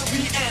beginning to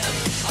the end.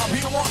 I'm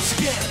here once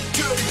again.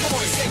 Dirty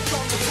boys, take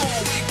on the floor.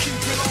 We're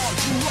keeping on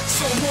to rock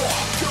some more.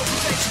 Pure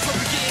perfection from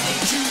beginning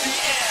to the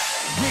end.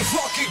 We'll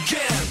fuck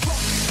again.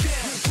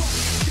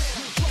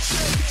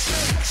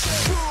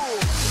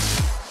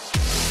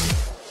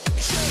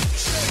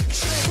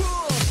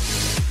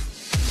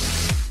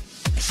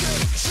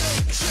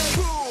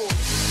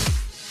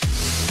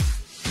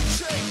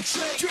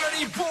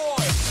 Dirty boy.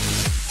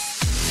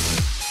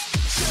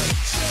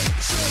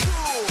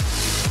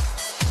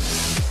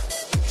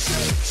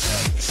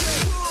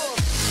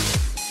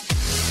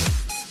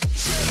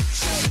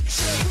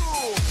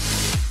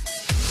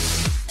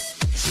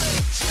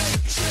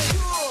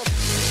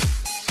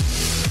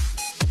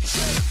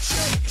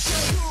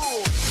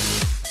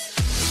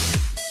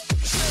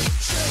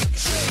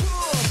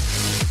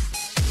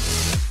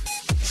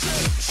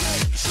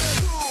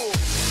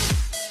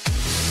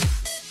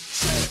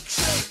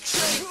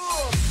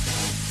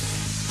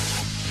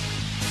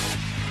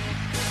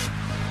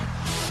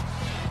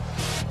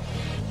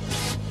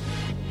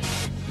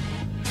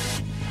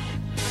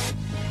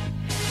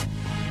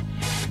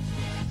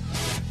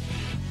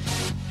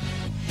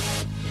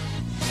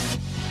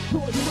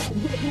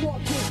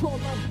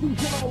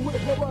 Keeping on with the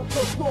rest of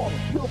the storm.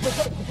 You'll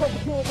perfect from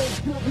beginning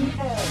to the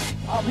end.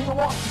 I'll be the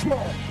once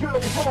again.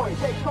 Dirty boys,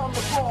 they from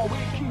the floor.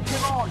 We keep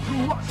it on,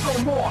 do us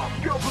some more.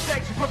 Girl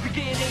protection from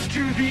beginning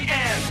to the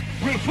end.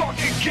 We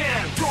fucking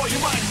can. Blow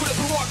your mind with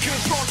the rock and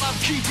roll. I'm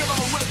keeping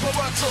on with the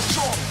words so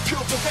strong.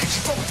 Girl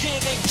protection from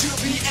beginning to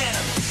the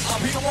end.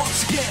 I'll be the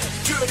once again.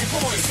 Dirty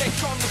boys, they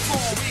from the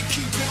floor. We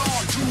keep it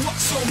on, do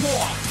us some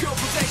more. Girl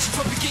protection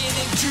from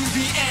beginning to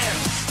the end.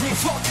 We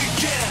fucking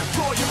can.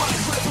 Blow your mind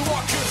with the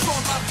rock and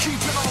roll. I'm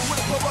keeping on with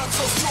the words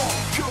so strong.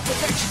 Girl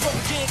protection from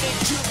beginning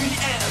to the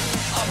end.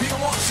 I'll be the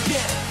once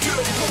again.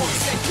 Dirty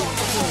boys, they from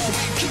the floor.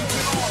 We keep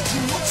it on, do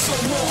us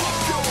some more.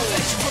 Girl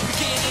protection from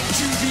beginning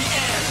to the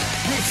end.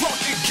 We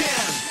fucking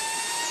can.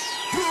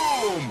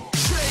 Boom.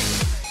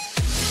 Shake.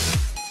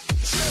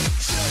 Shake,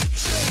 shake,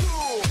 shake.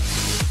 Boom.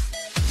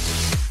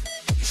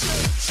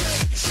 Shake,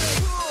 shake, shake.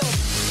 Boom.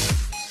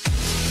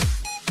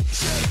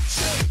 Shake,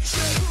 shake,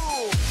 shake.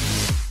 Boom.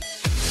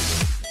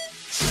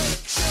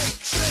 Shake, shake,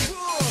 shake.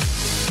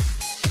 Boom.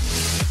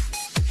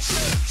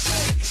 Shake,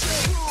 shake,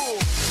 shake. Boom.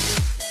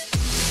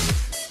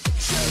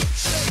 Shake,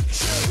 shake,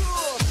 shake.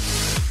 Boom.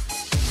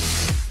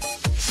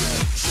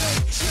 Shake,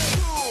 shake, shake.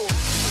 Boom.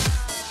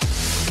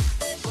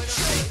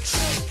 Shake,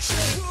 shake,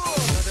 shake. Boom.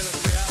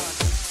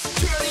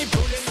 Dirty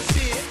Bull in the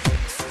city.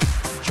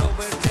 Joe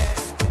Verde.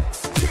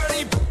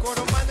 Dirty Bull.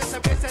 Cuando manda esa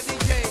pieza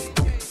DJ.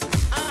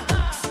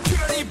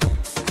 Dirty Bull.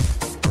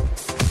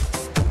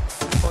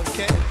 ¿Por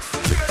qué?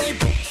 Dirty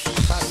Bull.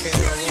 Pa' que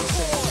lo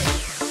gocen.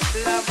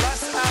 La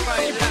vas a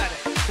bailar,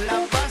 la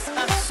vas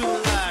a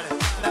sudar,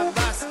 la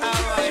vas a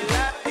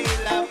bailar y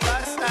la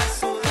vas a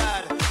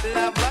sudar,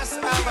 la vas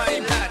a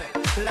bailar,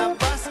 la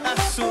vas a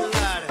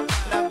sudar,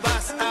 la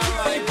vas a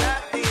bailar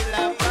y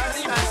la vas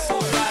a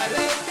sudar.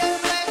 Bailete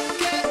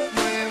meque,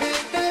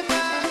 muévete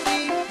mami,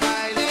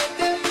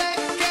 bailete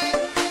meque,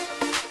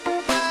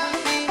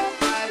 mami,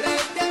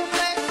 bailete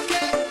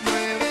meque,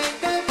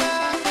 muévete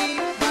mami,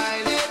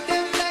 bailete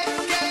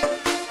meque,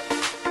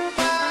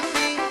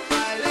 mami,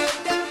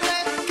 bailete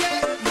meque,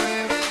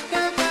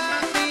 muévete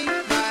mami,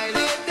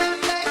 bailete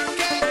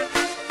meque,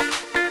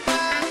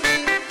 mami,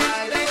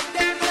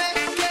 bailete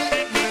meque,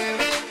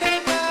 muévete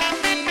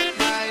mami,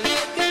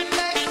 bailete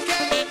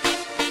meque,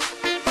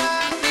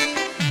 mami.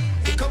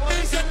 Y como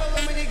dicen los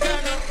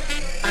dominicanos,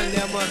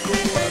 andamos a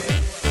Cuba.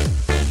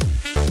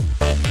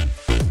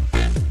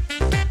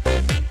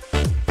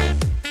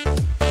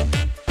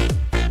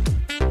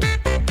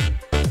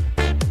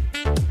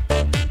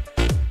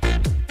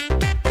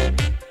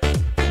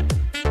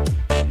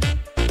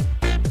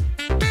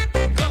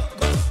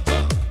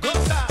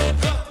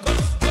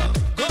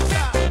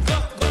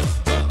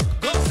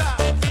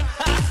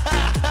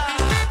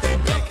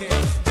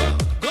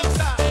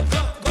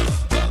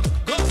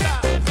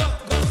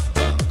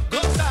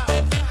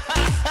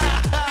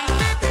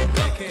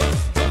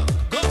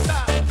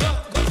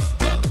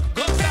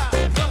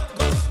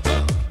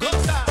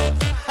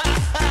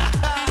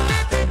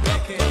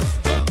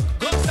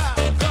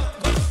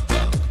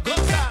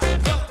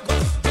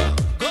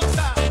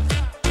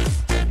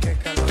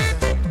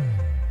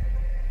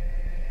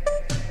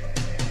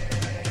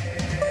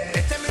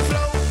 Este es mi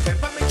flow, ven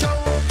pa' mi show,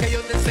 que yo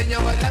te enseño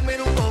a bailarme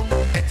en un bon.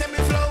 Este es mi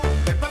flow,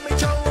 ven pa' mi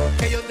show,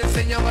 que yo te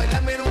enseño a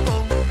bailarme en un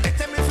bon.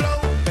 Este es mi flow,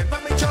 ven pa'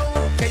 mi show,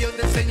 que yo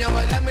te enseño a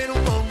bailarme en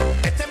un bon.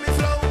 Este es mi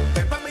flow,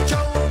 ven pa' mi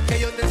show, que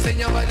yo te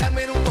enseño a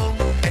bailarme en un bon.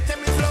 Este es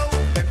mi flow,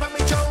 ven pa'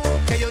 mi show,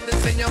 que yo te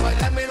enseño a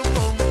bailarme en un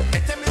bon.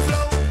 Este es mi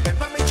flow, ven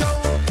pa' mi show,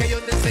 que yo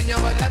te enseño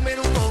a bailarme en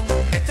un bon.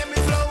 Este es mi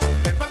flow,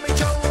 ven pa' mi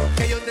show,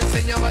 que yo te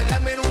enseño a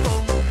bailarme en un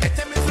bon.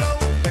 Este es mi flow,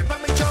 ven pa'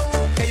 mi show,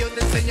 que yo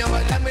te enseño a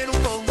bailarme en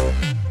un bon.